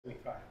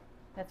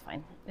That's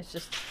fine. It's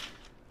just,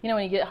 you know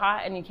when you get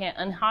hot and you can't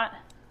unhot?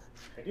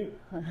 I do.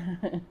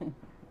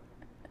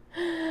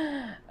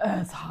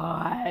 It's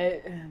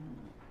hot.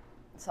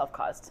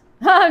 Self-caused.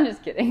 I'm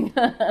just kidding.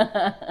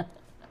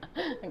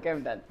 Okay,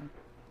 I'm done.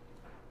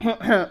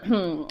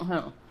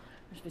 Let's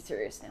be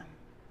serious now.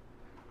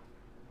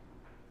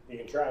 You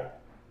can try.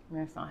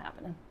 That's not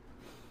happening.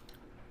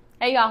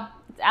 Hey y'all,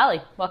 it's Ali.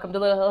 Welcome to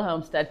Little Hill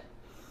Homestead.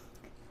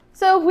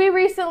 So we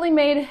recently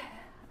made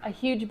a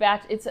huge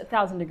batch. It's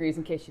 1,000 degrees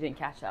in case you didn't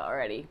catch that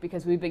already,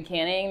 because we've been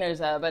canning.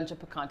 There's a bunch of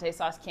picante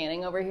sauce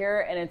canning over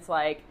here, and it's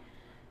like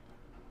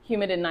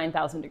humid and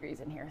 9,000 degrees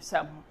in here.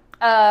 So,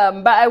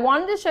 but I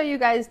wanted to show you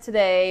guys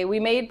today, we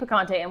made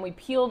picante and we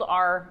peeled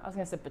our, I was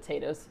gonna say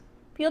potatoes.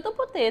 Peeled the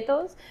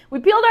potatoes. We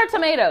peeled our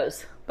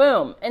tomatoes.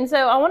 Boom. And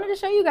so I wanted to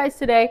show you guys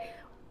today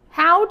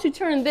how to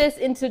turn this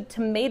into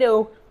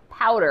tomato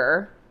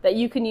powder that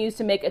you can use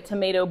to make a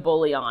tomato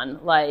bouillon,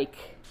 like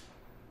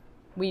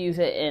we use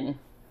it in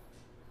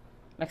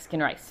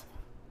Mexican rice.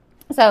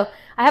 So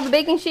I have a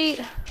baking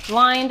sheet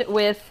lined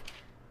with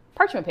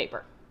parchment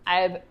paper.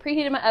 I've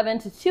preheated my oven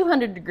to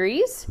 200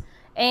 degrees,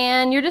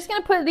 and you're just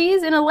gonna put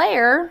these in a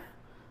layer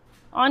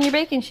on your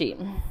baking sheet.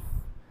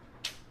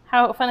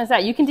 How fun is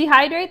that? You can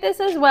dehydrate this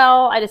as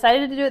well. I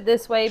decided to do it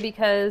this way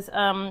because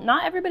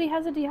not everybody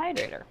has a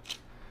dehydrator.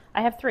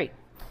 I have 3.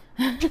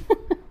 I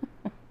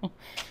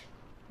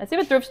see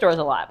at thrift stores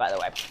a lot, by the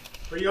way.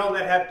 For y'all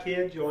that have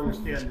kids, you'll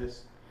understand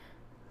this.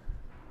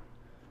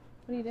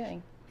 What are you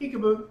doing?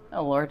 Peekaboo.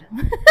 Oh, Lord.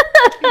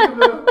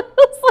 Peekaboo.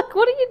 It's like,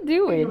 what are you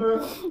doing?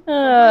 Peekaboo.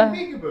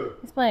 Peekaboo.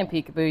 He's playing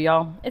peekaboo,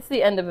 y'all. It's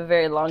the end of a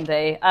very long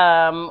day.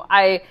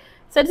 I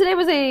said today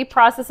was a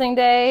processing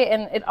day,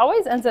 and it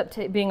always ends up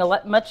being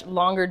a much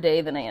longer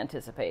day than I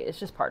anticipate. It's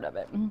just part of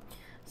it.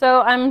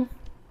 So I'm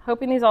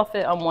hoping these all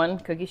fit on one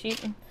cookie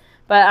sheet,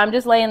 but I'm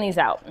just laying these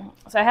out.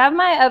 So I have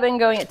my oven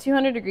going at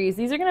 200 degrees.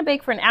 These are going to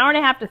bake for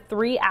 1.5 to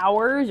 3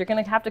 hours. You're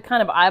going to have to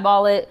kind of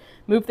eyeball it,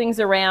 move things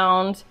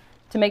around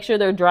to make sure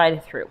they're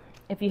dried through.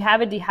 If you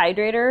have a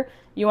dehydrator,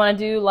 you want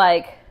to do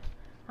like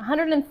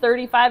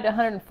 135 to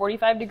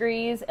 145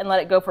 degrees and let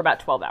it go for about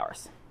 12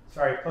 hours.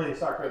 Sorry, playing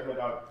soccer with my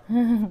dog.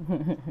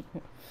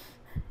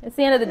 It's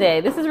the end of the day.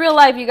 This is real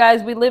life, you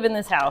guys. We live in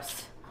this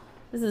house.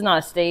 This is not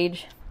a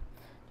stage.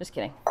 Just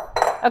kidding.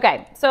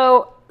 Okay,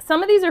 so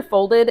some of these are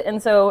folded,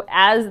 and so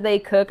as they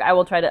cook, I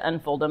will try to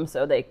unfold them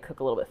so they cook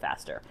a little bit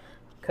faster.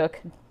 Cook,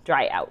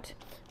 dry out.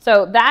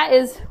 So that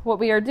is what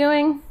we are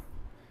doing.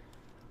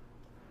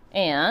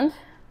 And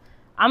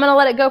I'm gonna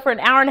let it go for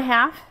 1.5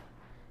 hours,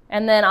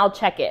 and then I'll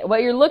check it.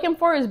 What you're looking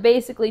for is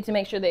basically to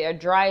make sure they are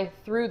dry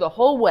through the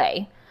whole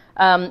way,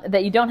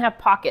 that you don't have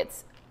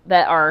pockets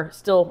that are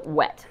still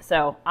wet.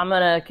 So I'm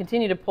gonna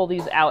continue to pull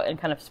these out and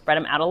kind of spread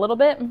them out a little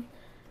bit.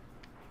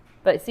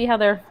 But see how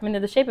they're, I mean,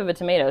 they're the shape of a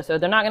tomato, so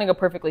they're not gonna go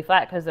perfectly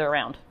flat because they're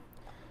round.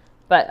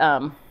 But,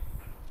 well,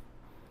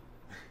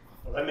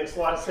 that makes a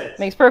lot of sense.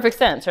 Makes perfect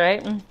sense,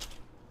 right?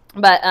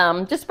 But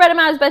just spread them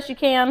out as best you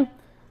can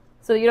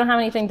so you don't have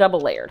anything double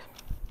layered.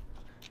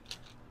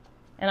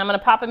 And I'm gonna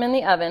pop them in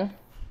the oven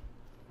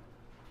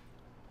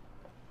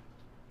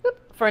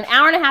for 1.5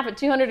 hours at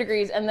 200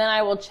 degrees, and then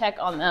I will check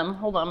on them.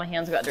 Hold on, my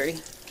hands got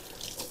dirty.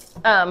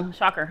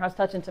 Shocker, I was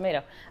touching tomato.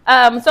 So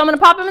I'm gonna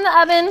pop them in the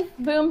oven,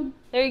 boom,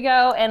 there you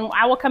go, and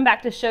I will come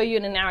back to show you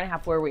in 1.5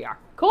 hours where we are.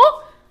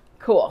 Cool?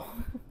 Cool.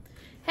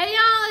 Hey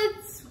y'all,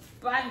 it's,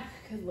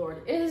 good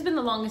Lord, it has been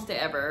the longest day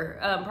ever.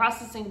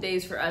 Processing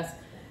days for us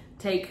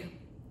take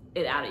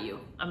it out of you.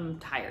 I'm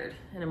tired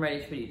and I'm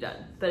ready to be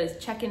done. But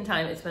it's check-in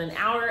time. It's been 1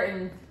 hour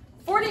and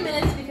 40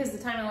 minutes because the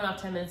timer went off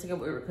 10 minutes ago,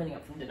 but we were cleaning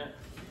up from dinner.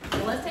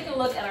 So let's take a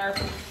look at our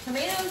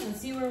tomatoes and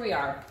see where we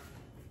are.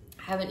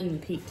 I haven't even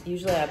peeked.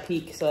 Usually I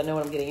peek so I know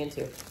what I'm getting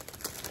into.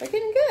 They're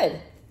getting good.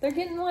 They're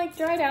getting like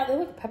dried out. They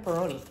look like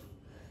pepperoni.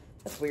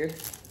 That's weird.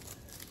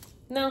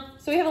 No,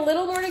 so we have a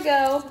little more to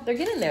go. They're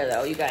getting there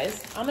though, you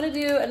guys. I'm gonna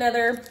do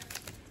another,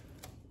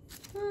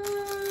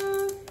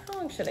 how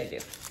long should I do?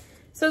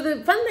 So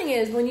the fun thing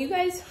is when you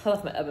guys, I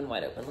left my oven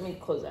wide open. Let me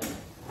close that.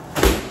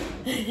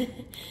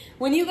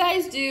 When you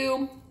guys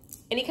do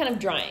any kind of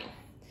drying,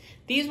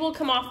 these will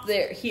come off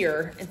there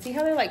here and see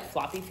how they're like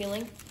floppy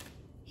feeling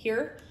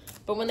here?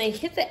 But when they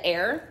hit the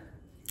air,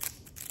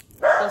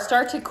 they'll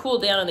start to cool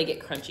down and they get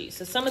crunchy.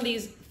 So some of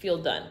these feel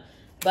done,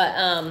 but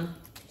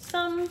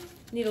some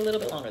need a little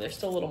bit longer. They're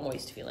still a little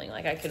moist feeling.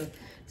 Like so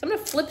I'm gonna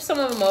flip some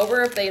of them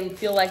over if they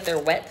feel like they're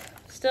wet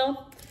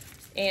still.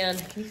 And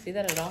can you see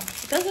that at all?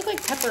 It does look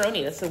like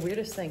pepperoni. That's the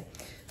weirdest thing.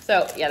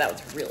 So yeah, that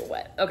one's real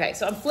wet. Okay,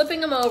 so I'm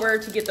flipping them over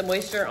to get the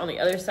moisture on the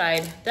other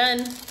side done.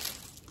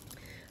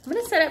 I'm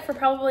gonna set it for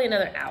probably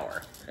another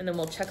hour and then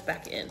we'll check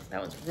back in. That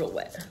one's real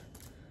wet.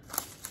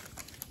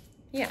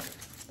 Yeah,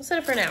 we'll set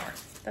it for 1 hour.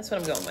 That's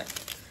what I'm going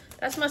with.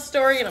 That's my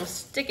story and I'm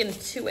sticking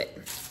to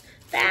it.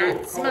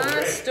 That's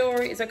my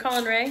story. Is that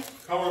Colin Ray?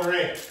 Colin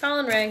Ray.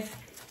 Colin Ray.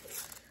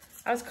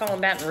 I was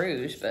calling Baton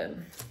Rouge, but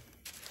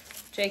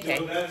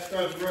JK. No, that's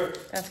Garth Brooks.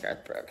 That's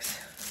Garth Brooks.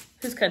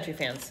 Who's country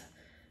fans?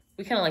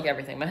 We kind of like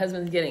everything. My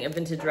husband's getting a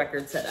vintage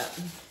record set up.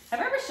 Have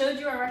I ever showed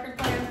you our record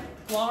player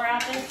while we're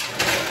at this?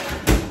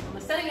 On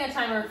the setting a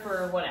timer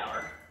for 1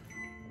 hour.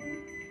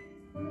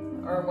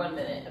 Or 1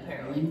 minute,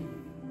 apparently.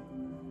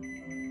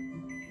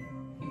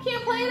 You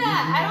can't play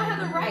that. I don't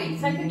have the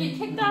rights. I could get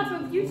kicked off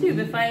of YouTube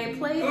if I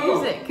play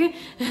music.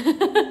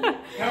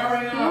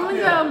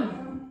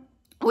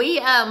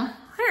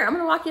 Here, I'm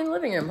gonna walk you in the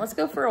living room. Let's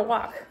go for a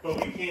walk. But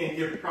we can't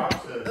give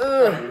props to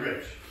Charlie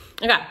Rich.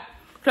 Okay,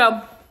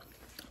 so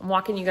I'm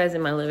walking you guys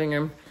in my living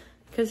room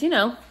because, you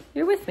know,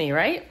 you're with me,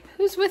 right?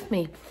 Who's with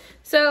me?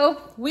 So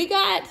we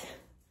got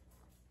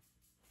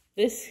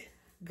this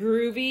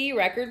groovy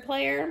record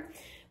player.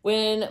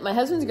 When my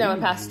husband's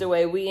grandma passed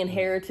away, we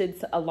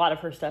inherited a lot of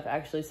her stuff,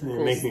 actually.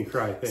 Make me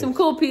cry. Thanks. Some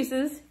cool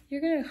pieces.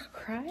 You're gonna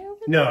cry over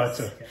this? No, it's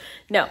okay.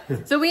 No.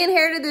 So we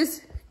inherited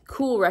this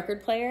cool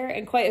record player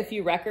and quite a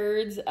few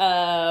records. Isn't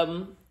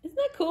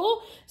that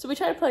cool? So we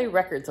try to play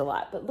records a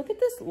lot. But look at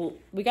this.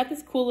 We got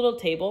this cool little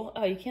table.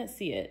 Oh, you can't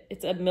see it.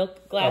 It's a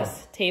milk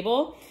glass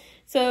table.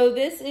 So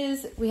this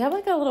is, we have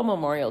like a little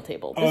memorial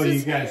table.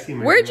 You gotta see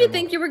my Where'd you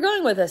think you were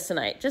going with us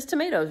tonight? Just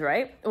tomatoes,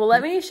 right? Well,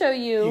 let me show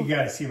you. You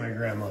gotta see my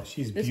grandma.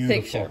 She's this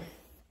beautiful. Picture.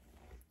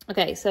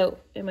 Okay, so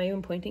am I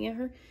even pointing at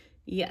her?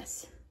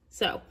 Yes.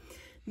 So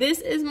this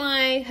is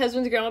my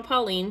husband's grandma,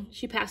 Pauline.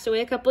 She passed away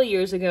a couple of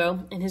years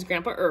ago, and his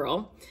grandpa,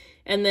 Earl.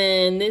 And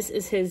then this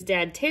is his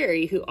dad,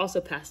 Terry, who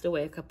also passed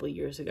away a couple of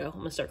years ago.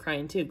 I'm gonna start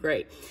crying too,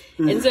 great.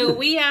 And so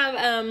we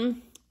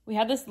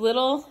have this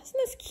little, isn't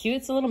this cute?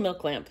 It's a little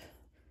milk lamp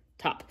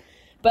top.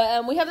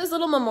 But we have this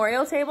little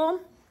memorial table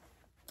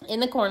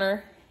in the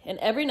corner, and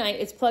every night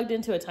it's plugged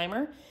into a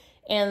timer,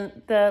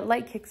 and the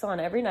light kicks on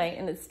every night,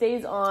 and it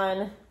stays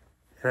on.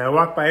 And I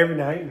walk by every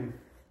night and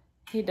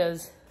He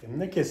does. give them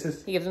the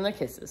kisses. He gives them their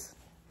kisses.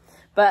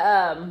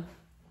 But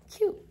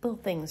cute little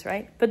things,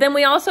 right? But then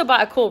we also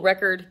bought a cool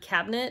record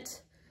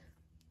cabinet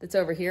that's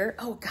over here.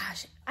 Oh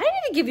gosh, I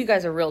need to give you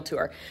guys a real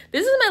tour.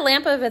 This is my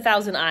lamp of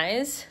 1,000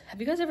 eyes.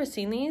 Have you guys ever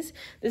seen these?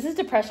 This is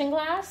depression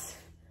glass.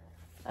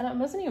 I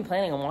wasn't even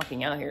planning on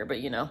walking out here, but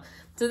you know.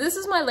 So this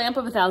is my lamp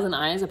of 1,000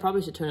 eyes. I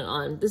probably should turn it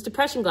on. This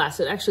depression glass,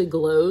 it actually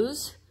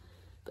glows.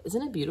 But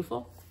isn't it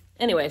beautiful?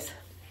 Anyways,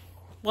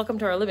 welcome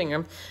to our living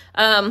room.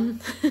 I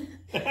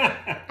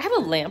have a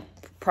lamp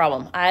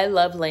problem. I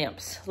love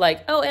lamps.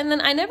 Like, oh, and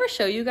then I never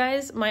show you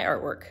guys my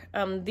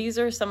artwork. These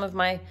are some of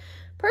my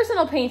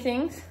personal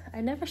paintings. I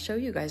never show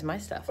you guys my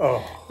stuff.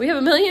 Oh. We have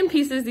 1 million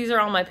pieces. These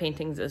are all my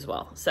paintings as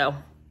well. So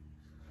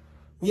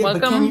yeah,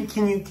 welcome. but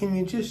can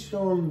you just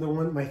show them the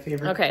one, my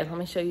favorite? Okay, let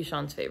me show you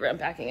Sean's favorite. I'm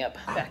backing up.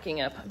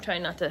 I'm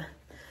trying not to,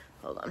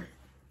 hold on.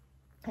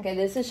 Okay,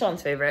 this is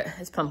Sean's favorite.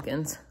 It's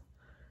pumpkins.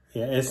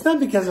 Yeah, it's not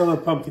because I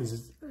love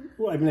pumpkins.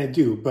 Well, I mean, I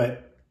do,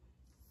 but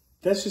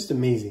that's just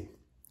amazing.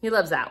 He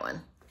loves that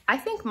one. I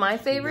think my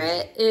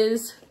favorite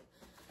is,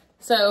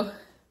 so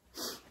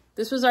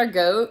this was our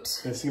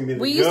goat. That's gonna be the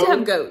We used to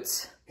have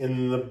goats.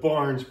 And the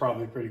barn's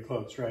probably pretty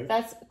close, right?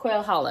 That's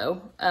Quail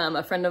Hollow.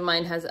 A friend of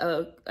mine has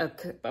a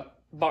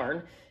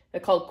barn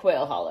called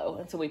Quail Hollow,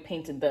 and so we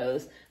painted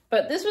those.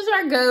 But this was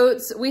our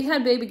goats. We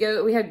had baby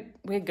goat. We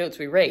had goats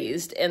we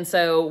raised, and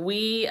so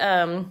we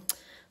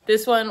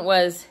this one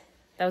was,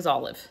 that was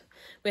Olive.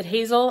 We had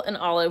Hazel and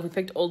Olive. We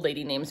picked old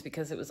lady names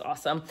because it was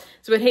awesome.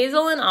 So we had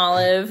Hazel and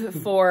Olive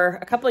for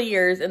a couple of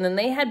years, and then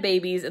they had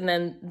babies, and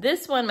then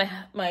this one,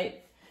 one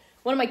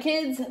of my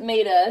kids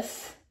made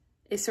us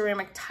a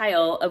ceramic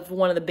tile of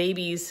one of the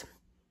babies.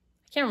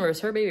 I can't remember, it was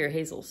her baby or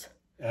Hazel's.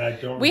 I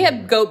don't We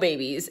had goat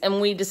babies, and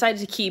we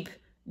decided to keep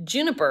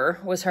Juniper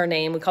was her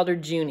name. We called her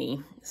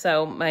Junie.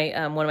 So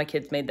my one of my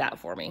kids made that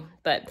for me.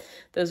 But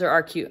those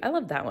are cute. I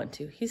love that one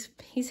too.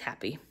 He's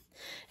happy.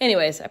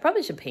 Anyways, I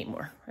probably should paint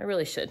more. I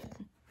really should.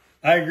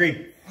 I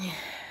agree.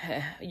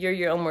 You're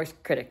your own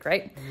worst critic,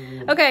 right?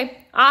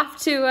 Okay,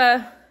 off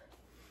to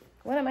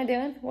what am I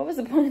doing? What was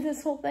the point of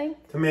this whole thing?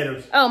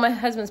 Tomatoes. Oh, my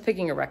husband's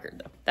picking a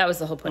record, though. That was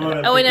the whole point of it.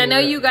 I'm Oh, and I picking know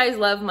a you record. guys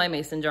love my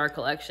mason jar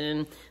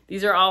collection.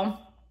 These are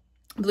all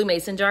blue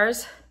mason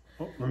jars.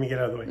 Oh, let me get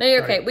out of the way. No,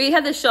 you're Sorry. okay. We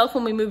had this shelf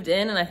when we moved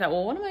in, and I thought,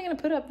 well, what am I going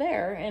to put up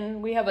there?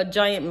 And we have a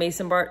giant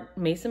mason jar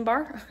Mason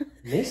bar.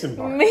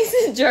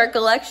 mason jar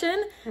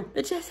collection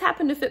that just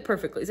happened to fit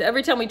perfectly. So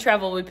every time we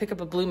travel, we pick up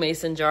a blue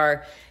mason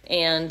jar,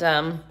 and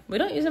we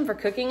don't use them for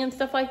cooking and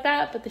stuff like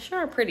that, but they sure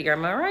are pretty,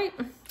 am I right?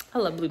 I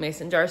love blue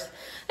mason jars.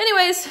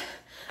 Anyways,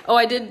 oh,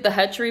 I did the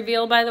hutch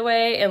reveal, by the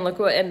way, and look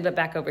what ended up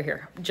back over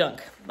here.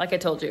 Junk, like I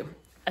told you.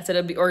 I said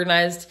it'd be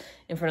organized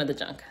in front of the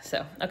junk.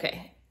 So,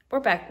 okay, we're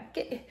back.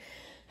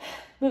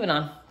 Moving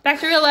on.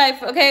 Back to real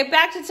life. Okay,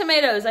 back to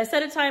tomatoes. I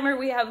set a timer.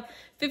 We have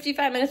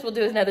 55 minutes. We'll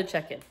do another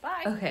check-in.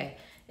 Bye. Okay,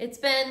 it's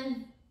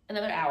been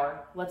another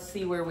hour. Let's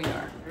see where we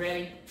are. You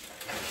ready?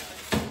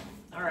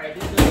 All right,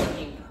 this is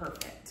looking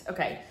perfect.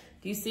 Okay,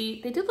 do you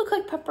see? They do look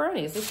like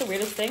pepperoni. Is this the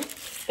weirdest thing?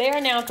 They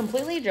are now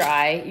completely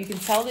dry. You can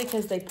tell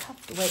because they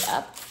puffed way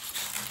up.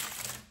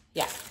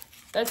 Yeah,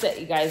 that's it,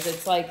 you guys.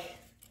 It's like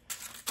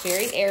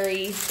very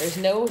airy. There's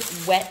no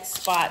wet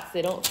spots.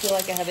 They don't feel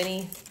like I have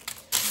any.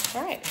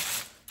 All right.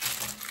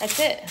 That's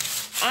it.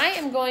 I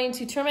am going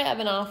to turn my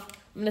oven off.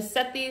 I'm going to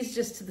set these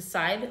just to the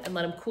side and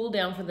let them cool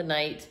down for the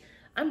night.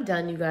 I'm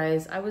done, you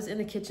guys. I was in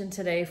the kitchen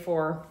today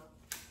for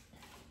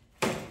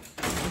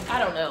I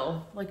don't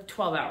know, like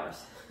 12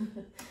 hours.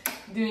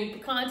 Doing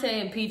picante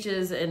and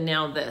peaches and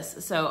now this.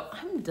 So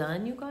I'm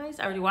done, you guys.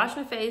 I already washed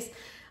my face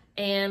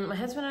and my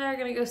husband and I are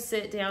gonna go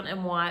sit down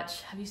and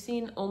watch. Have you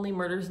seen Only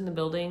Murders in the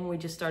Building? We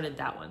just started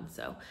that one.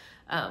 So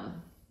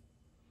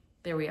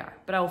there we are.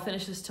 But I will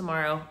finish this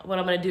tomorrow. What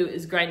I'm gonna do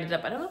is grind it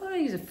up. I don't know if I'm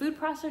gonna use a food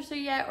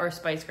processor yet or a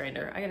spice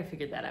grinder. I gotta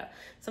figure that out.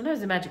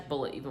 Sometimes the magic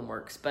bullet even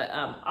works, but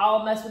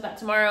I'll mess with that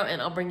tomorrow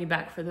and I'll bring you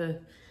back for the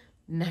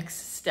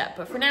next step.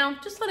 But for now,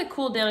 just let it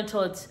cool down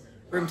until it's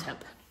room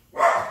temp.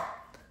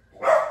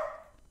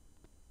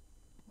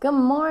 Good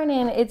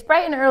morning. It's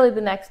bright and early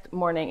the next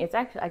morning. It's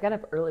actually, I got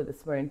up early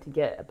this morning to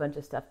get a bunch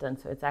of stuff done,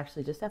 so it's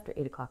actually just after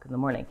 8 o'clock in the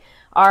morning.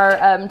 Our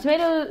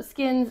tomato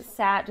skins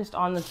sat just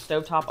on the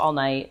stovetop all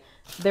night.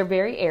 They're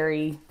very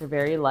airy. They're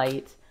very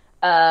light.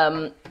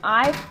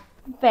 I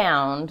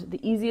found the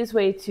easiest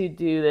way to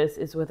do this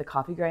is with a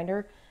coffee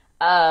grinder.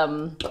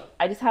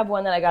 I just have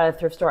one that I got at a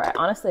thrift store.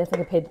 Honestly, I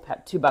think I paid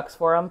 $2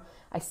 for them.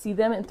 I see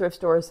them in thrift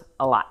stores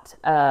a lot.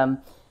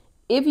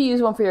 If you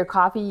use one for your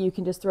coffee, you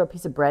can just throw a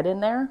piece of bread in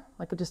there,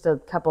 like just a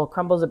couple of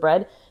crumbles of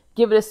bread.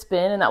 Give it a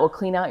spin, and that will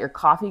clean out your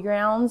coffee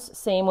grounds.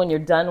 Same when you're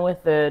done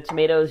with the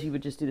tomatoes, you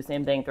would just do the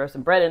same thing. Throw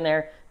some bread in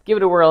there, give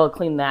it a whirl,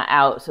 clean that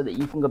out so that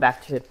you can go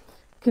back to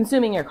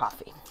consuming your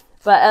coffee.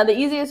 But the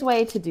easiest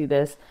way to do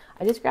this,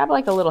 I just grab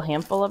like a little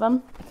handful of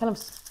them, and kind of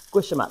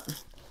squish them up,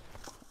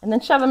 and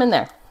then shove them in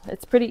there.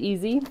 It's pretty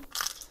easy.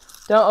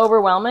 Don't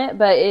overwhelm it,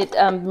 but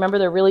remember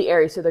they're really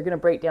airy, so they're going to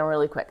break down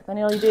really quick. Then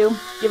all you do,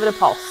 give it a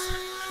pulse.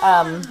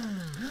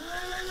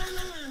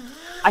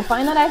 I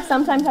find that I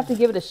sometimes have to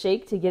give it a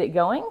shake to get it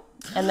going.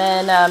 And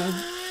then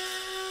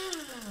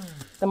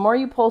the more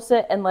you pulse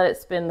it and let it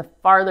spin, the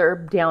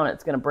farther down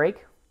it's going to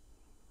break.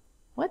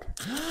 What?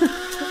 So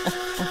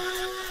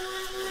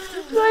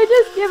I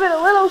just give it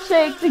a little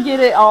shake to get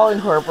it all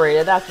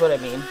incorporated. That's what I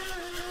mean.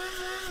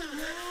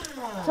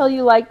 Until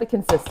you like the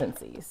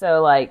consistency.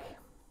 So like,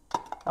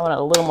 I want it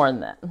a little more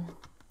than that.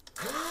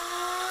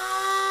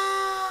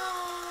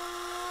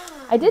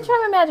 I did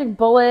try my magic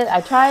bullet.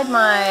 I tried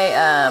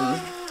my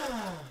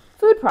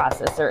food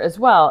processor as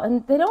well,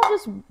 and they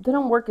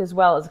don't work as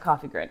well as a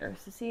coffee grinder.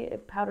 So see,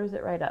 it powders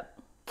it right up.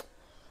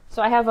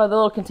 So I have a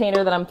little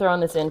container that I'm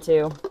throwing this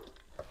into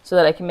so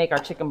that I can make our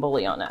chicken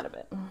bouillon out of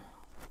it.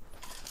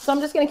 So I'm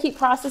just going to keep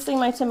processing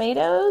my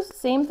tomatoes.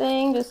 Same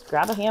thing, just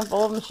grab a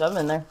handful of them, shove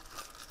them in there.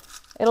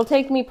 It'll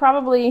take me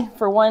probably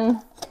for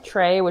one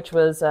tray, which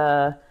was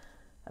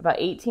about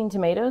 18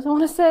 tomatoes, I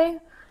want to say.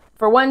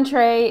 For one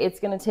tray, it's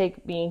going to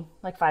take me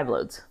like 5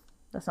 loads.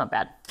 That's not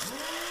bad.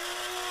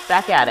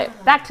 Back at it.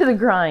 Back to the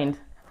grind.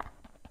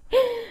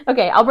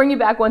 Okay, I'll bring you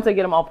back once I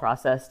get them all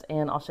processed,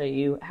 and I'll show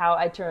you how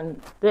I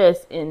turn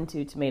this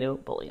into tomato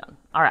bouillon.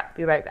 All right,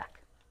 be right back.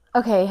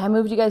 Okay, I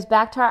moved you guys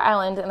back to our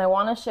island, and I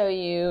want to show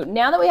you,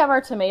 now that we have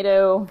our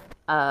tomato,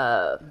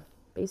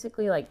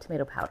 basically like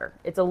tomato powder.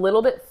 It's a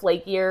little bit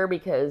flakier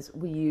because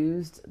we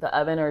used the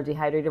oven or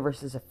dehydrator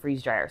versus a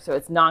freeze dryer. So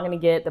it's not going to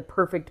get the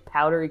perfect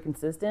powdery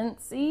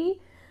consistency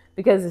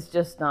because it's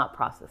just not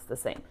processed the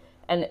same.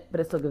 But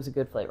it still gives a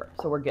good flavor.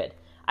 So we're good.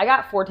 I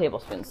got 4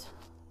 tablespoons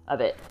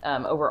of it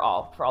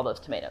overall for all those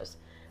tomatoes.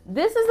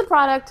 This is the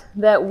product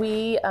that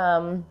we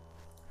are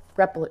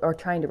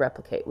trying to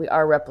replicate. We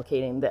are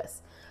replicating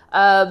this.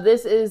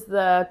 This is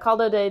the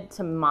caldo de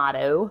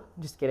tomato.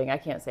 Just kidding, I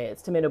can't say it.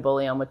 It's tomato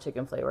bouillon with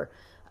chicken flavor.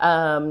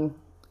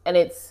 And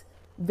it's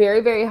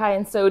very, very high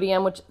in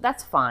sodium, which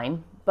that's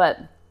fine, but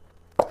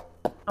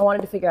I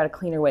wanted to figure out a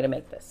cleaner way to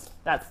make this.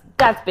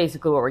 That's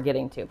basically what we're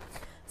getting to.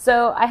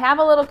 So I have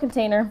a little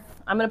container.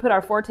 I'm going to put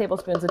our 4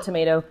 tablespoons of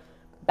tomato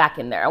back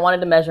in there. I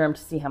wanted to measure them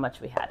to see how much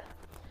we had.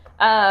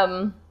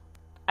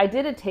 I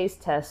did a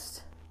taste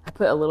test. I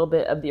put a little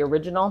bit of the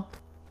original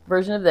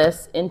version of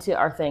this into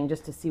our thing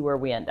just to see where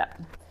we end up.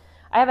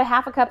 I have a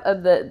half a cup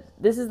of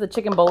this is the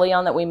chicken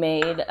bouillon that we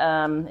made.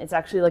 It's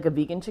actually like a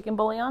vegan chicken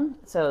bouillon.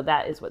 So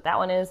that is what that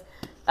one is.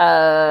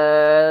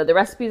 The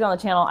recipe's on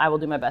the channel. I will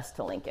do my best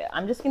to link it.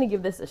 I'm just going to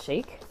give this a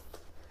shake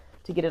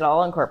to get it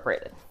all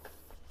incorporated.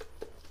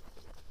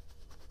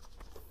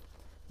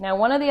 Now,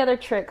 one of the other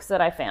tricks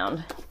that I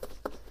found,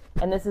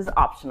 and this is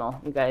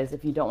optional, you guys,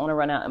 if you don't want to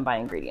run out and buy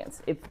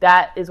ingredients. If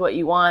that is what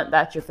you want,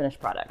 that's your finished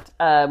product.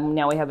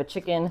 Now we have a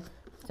chicken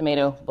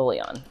tomato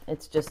bouillon.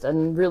 It's just a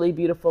really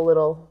beautiful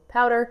little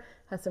powder,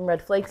 has some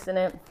red flakes in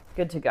it,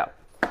 good to go.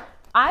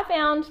 I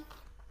found,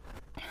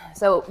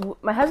 so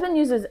my husband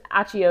uses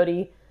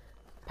achiote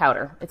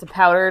powder. It's a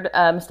powdered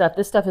stuff.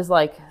 This stuff is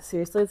like,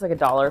 seriously, it's like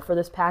 $1 for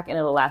this pack, and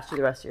it'll last you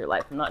the rest of your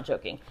life. I'm not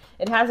joking.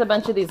 It has a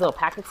bunch of these little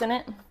packets in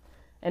it,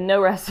 and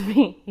no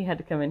recipe. He had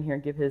to come in here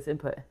and give his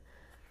input.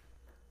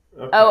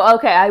 Okay. Oh,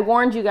 okay. I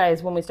warned you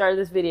guys when we started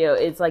this video.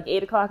 It's like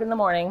 8 o'clock in the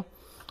morning,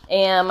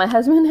 and my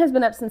husband has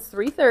been up since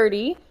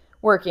 3:30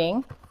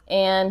 working,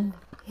 and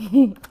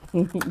you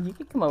can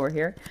come over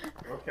here.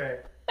 Okay.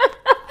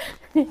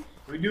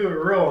 We do it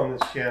real on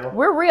this channel.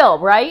 We're real,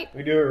 right?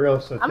 We do it real.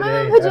 So I'm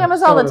today, in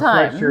pajamas all the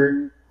time.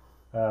 Shirt.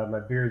 My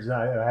beard's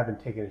not. I haven't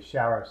taken a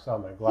shower. I still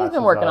have my glasses. He's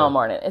been working on. all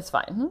morning. It's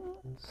fine.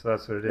 So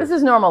that's what it is. This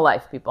is normal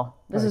life, people.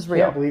 This is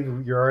real. I can't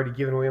believe you're already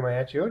giving away my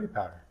achiote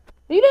powder.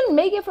 You didn't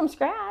make it from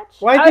scratch.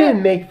 Well, I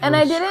didn't make it from And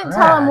I didn't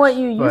tell him what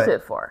you use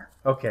it for.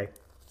 Okay.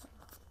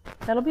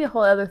 That'll be a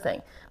whole other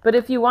thing. But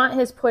if you want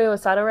his pollo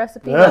asado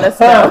recipe, let us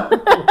know.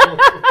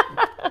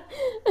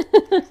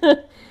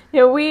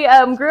 We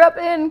grew up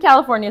in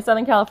California,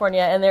 Southern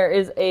California, and there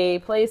is a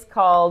place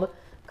called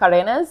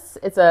Carenas.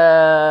 It's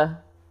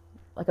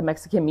like a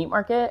Mexican meat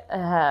market,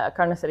 a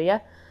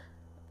carniceria,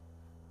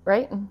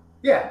 right?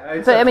 Yeah,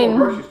 it's a full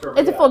grocery store.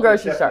 It's a full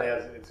grocery store.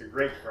 It's a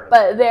great carniceria.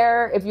 But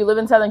there, if you live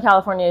in Southern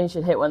California, you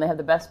should hit one. They have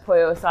the best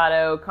pollo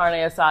asado, carne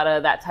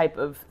asada, that type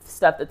of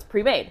stuff that's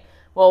pre-made.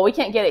 Well, we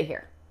can't get it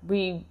here.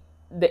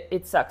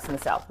 It sucks in the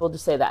South. We'll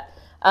just say that.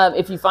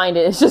 If you find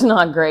it, it's just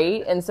not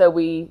great. And so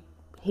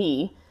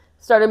he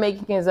started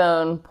making his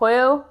own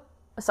pollo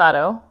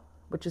asado,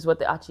 which is what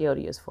the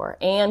achiote is for,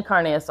 and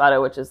carne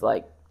asada, which is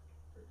like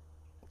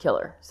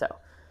killer. So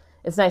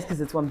it's nice because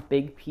it's one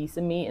big piece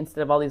of meat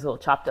instead of all these little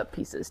chopped up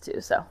pieces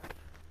too. So.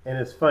 And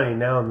it's funny,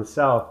 now in the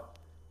South,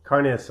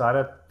 carne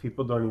asada,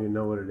 people don't even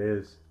know what it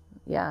is.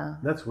 Yeah.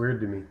 That's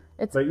weird to me.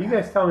 But you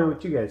guys tell me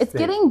what you guys think. It's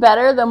getting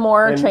better the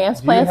more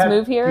transplants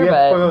move here. Do you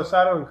have pollo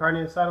asado and carne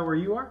asada where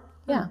you are?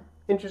 Yeah.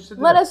 Interested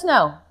in Let us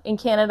know. In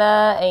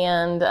Canada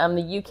and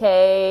the UK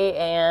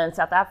and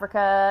South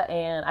Africa,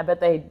 and I bet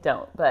they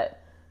don't,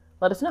 but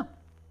let us know.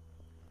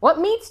 What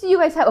meats do you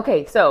guys have?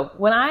 Okay, so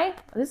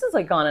this is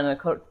like gone in a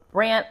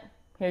rant.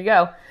 Here you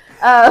go.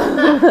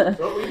 That's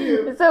what we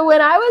do. So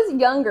when I was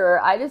younger,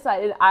 I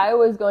decided I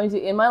was going to,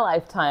 in my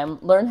lifetime,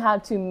 learn how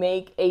to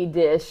make a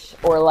dish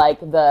or like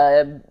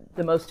the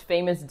most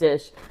famous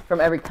dish from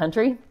every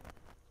country.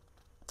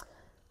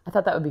 I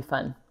thought that would be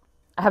fun.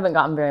 I haven't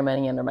gotten very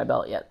many under my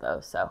belt yet, though.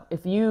 So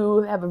if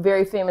you have a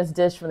very famous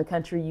dish from the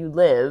country you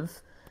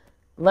live,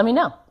 let me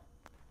know.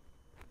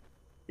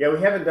 Yeah,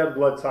 we haven't done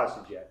blood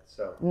sausage yet,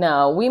 so.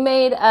 No, we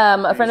made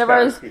a friend of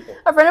ours.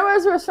 A friend of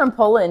ours was from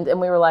Poland, and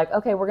we were like,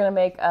 okay, we're gonna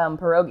make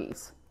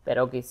pierogies.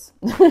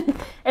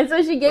 And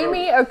so she gave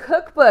me a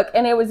cookbook,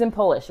 and it was in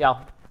Polish,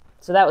 y'all.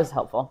 So that was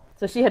helpful.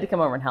 So she had to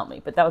come over and help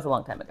me, but that was a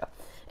long time ago.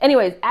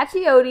 Anyways,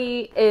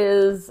 achiote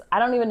is, I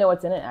don't even know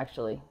what's in it,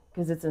 actually,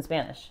 because it's in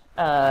Spanish.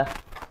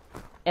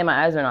 And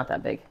my eyes are not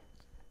that big.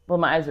 Well,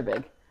 my eyes are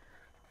big.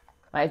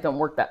 My eyes don't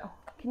work that.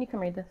 Can you come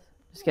read this?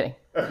 Just kidding.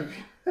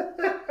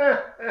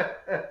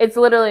 It's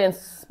literally in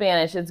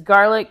Spanish. It's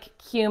garlic,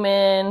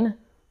 cumin,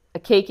 a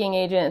caking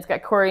agent. It's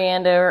got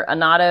coriander,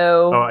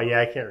 annatto. Oh,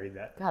 yeah, I can't read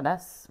that. God,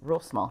 that's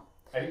real small.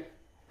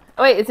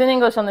 Oh, wait, it's in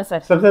English on this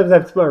side. Sometimes I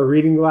have to put my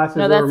reading glasses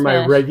over my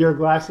Spanish. regular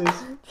glasses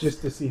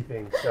just to see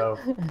things, so.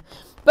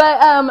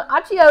 But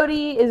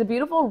achiote is a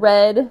beautiful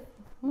red.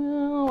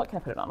 Well, what can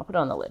I put it on? I'll put it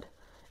on the lid.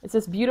 It's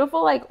this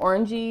beautiful, like,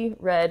 orangey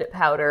red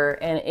powder,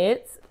 and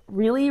it's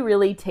really,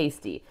 really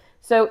tasty.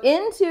 So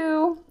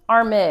into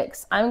our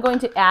mix, I'm going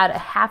to add a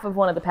half of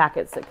one of the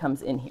packets that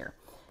comes in here.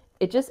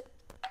 It just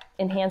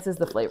enhances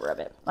the flavor of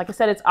it. Like I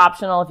said, it's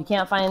optional. If you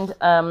can't find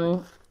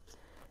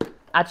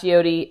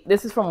achiote,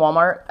 this is from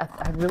Walmart.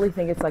 I really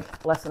think it's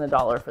like less than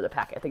 $1 for the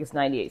packet. I think it's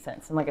 98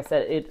 cents. And like I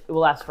said, it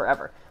will last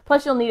forever.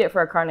 Plus, you'll need it for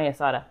our carne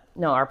asada.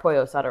 No, our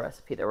pollo asada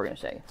recipe that we're going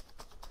to show you.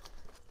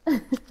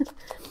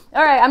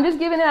 All right, I'm just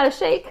giving that a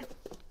shake.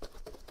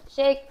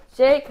 Shake,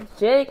 shake,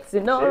 shake,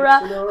 Sonora.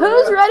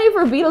 Who's ready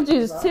for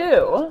Beetlejuice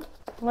 2?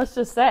 Let's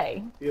just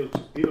say.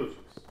 Beetlejuice.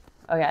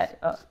 Okay.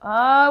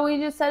 We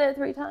just said it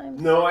 3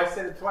 times. No, I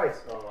said it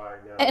twice. Oh, I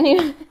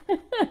know.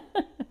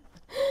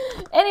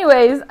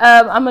 Anyways,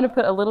 I'm going to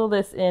put a little of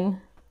this in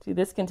to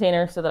this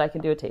container so that I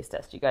can do a taste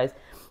test, you guys.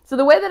 So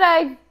the way that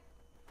I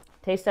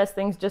taste test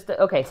things,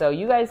 okay, so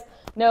you guys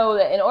know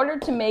that in order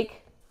to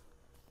make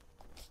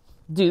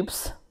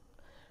dupes,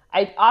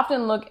 I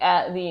often look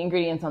at the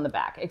ingredients on the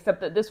back, except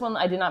that this one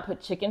I did not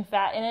put chicken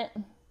fat in it,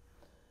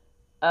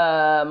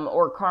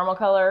 or caramel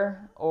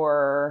color,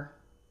 or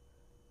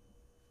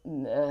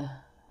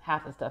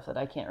half the stuff that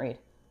I can't read.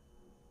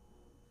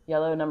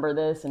 Yellow number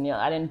this, and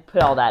I didn't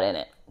put all that in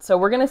it. So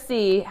we're going to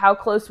see how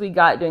close we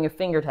got doing a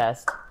finger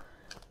test.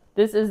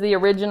 This is the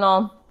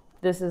original.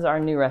 This is our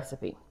new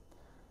recipe.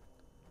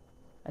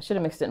 I should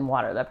have mixed it in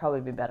water. That'd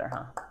probably be better,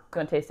 huh? You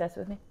want to taste test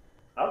with me?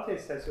 I'll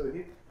taste test it with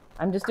you.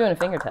 I'm just doing a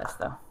finger test,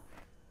 though.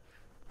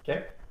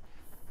 Okay.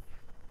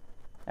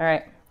 All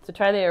right. So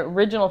try the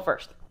original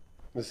first.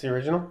 This is the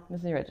original? This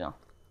is the original.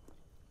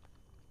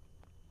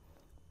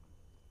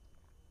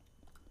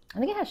 I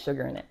think it has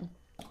sugar in it.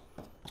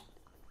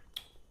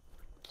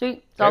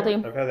 Sweet, salty.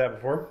 Okay. I've had that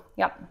before.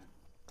 Yep.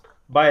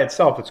 By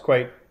itself, it's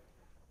quite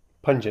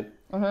pungent.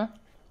 Mm-hmm.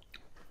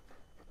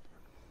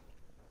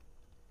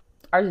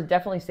 Ours is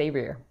definitely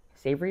savorier.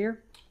 Savorier?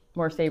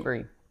 More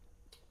savory.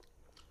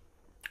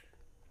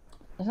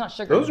 It's not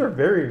sugar. Those are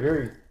very,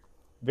 very,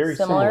 very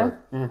similar.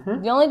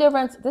 Mm-hmm. The only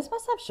difference, this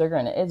must have sugar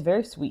in it. It's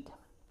very sweet.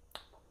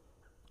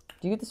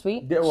 Do you get the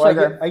sweet? Yeah, well,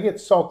 sugar. I get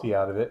salty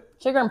out of it.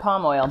 Sugar and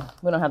palm oil.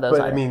 We don't have those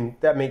But, either. I mean,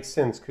 that makes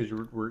sense because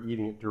we're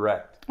eating it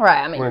direct.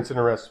 Right, I mean. When it's in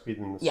a recipe,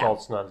 then the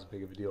salt's not as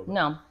big of a deal.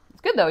 No.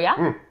 It's good, though,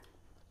 yeah?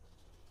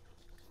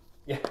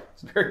 Yeah,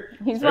 it's very,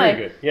 He's very my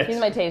good. Yes. he's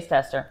my taste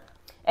tester.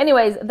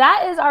 Anyways,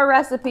 that is our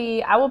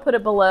recipe. I will put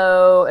it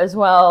below as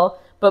well.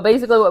 But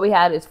basically what we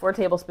had is 4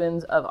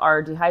 tablespoons of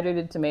our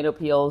dehydrated tomato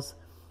peels,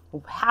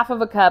 half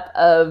of a cup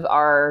of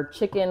our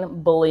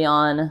chicken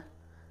bouillon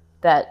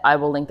that I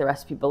will link the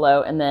recipe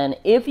below. And then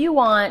if you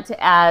want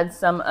to add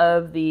some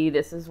of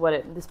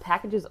this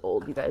package is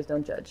old, you guys,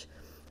 don't judge.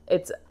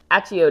 It's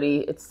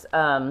achiote. It's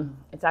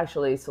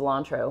actually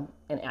cilantro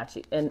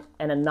and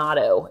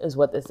annatto is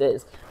what this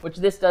is, which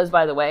this does,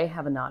 by the way,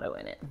 have annatto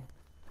in it.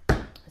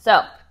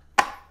 So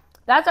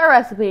that's our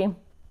recipe.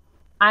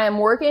 I am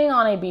working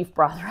on a beef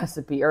broth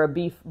recipe or a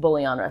beef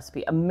bouillon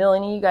recipe. A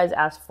million of you guys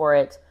asked for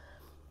it.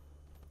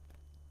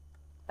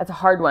 That's a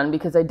hard one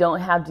because I don't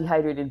have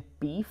dehydrated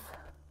beef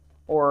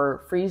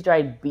or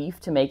freeze-dried beef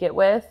to make it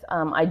with.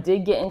 I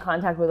did get in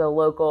contact with a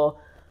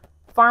local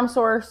farm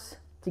source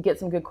to get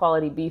some good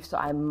quality beef, so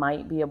I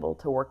might be able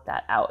to work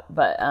that out.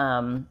 But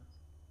I'm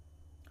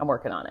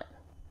working on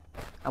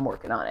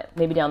it.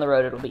 Maybe down the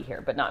road it'll be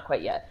here, but not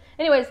quite yet.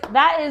 Anyways,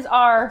 that is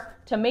our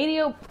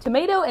tomato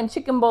and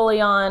chicken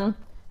bouillon,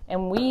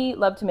 and we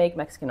love to make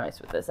Mexican rice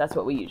with this. That's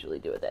what we usually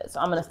do with it. So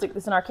I'm gonna stick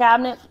this in our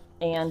cabinet,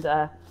 and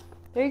there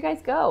you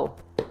guys go.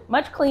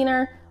 Much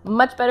cleaner,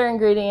 much better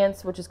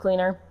ingredients, which is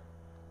cleaner,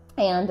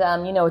 and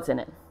you know what's in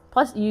it.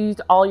 Plus, you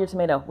used all your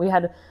tomato. We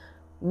had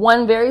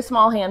one very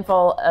small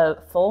handful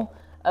full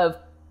of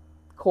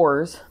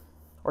cores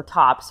or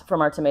tops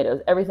from our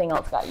tomatoes. Everything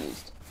else got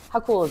used. How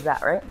cool is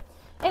that, right?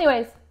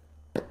 Anyways,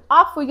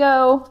 off we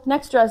go.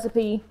 Next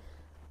recipe.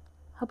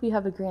 Hope you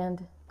have a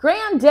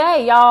grand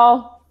day,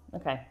 y'all.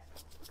 Okay,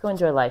 go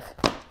enjoy life.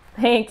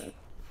 Thanks.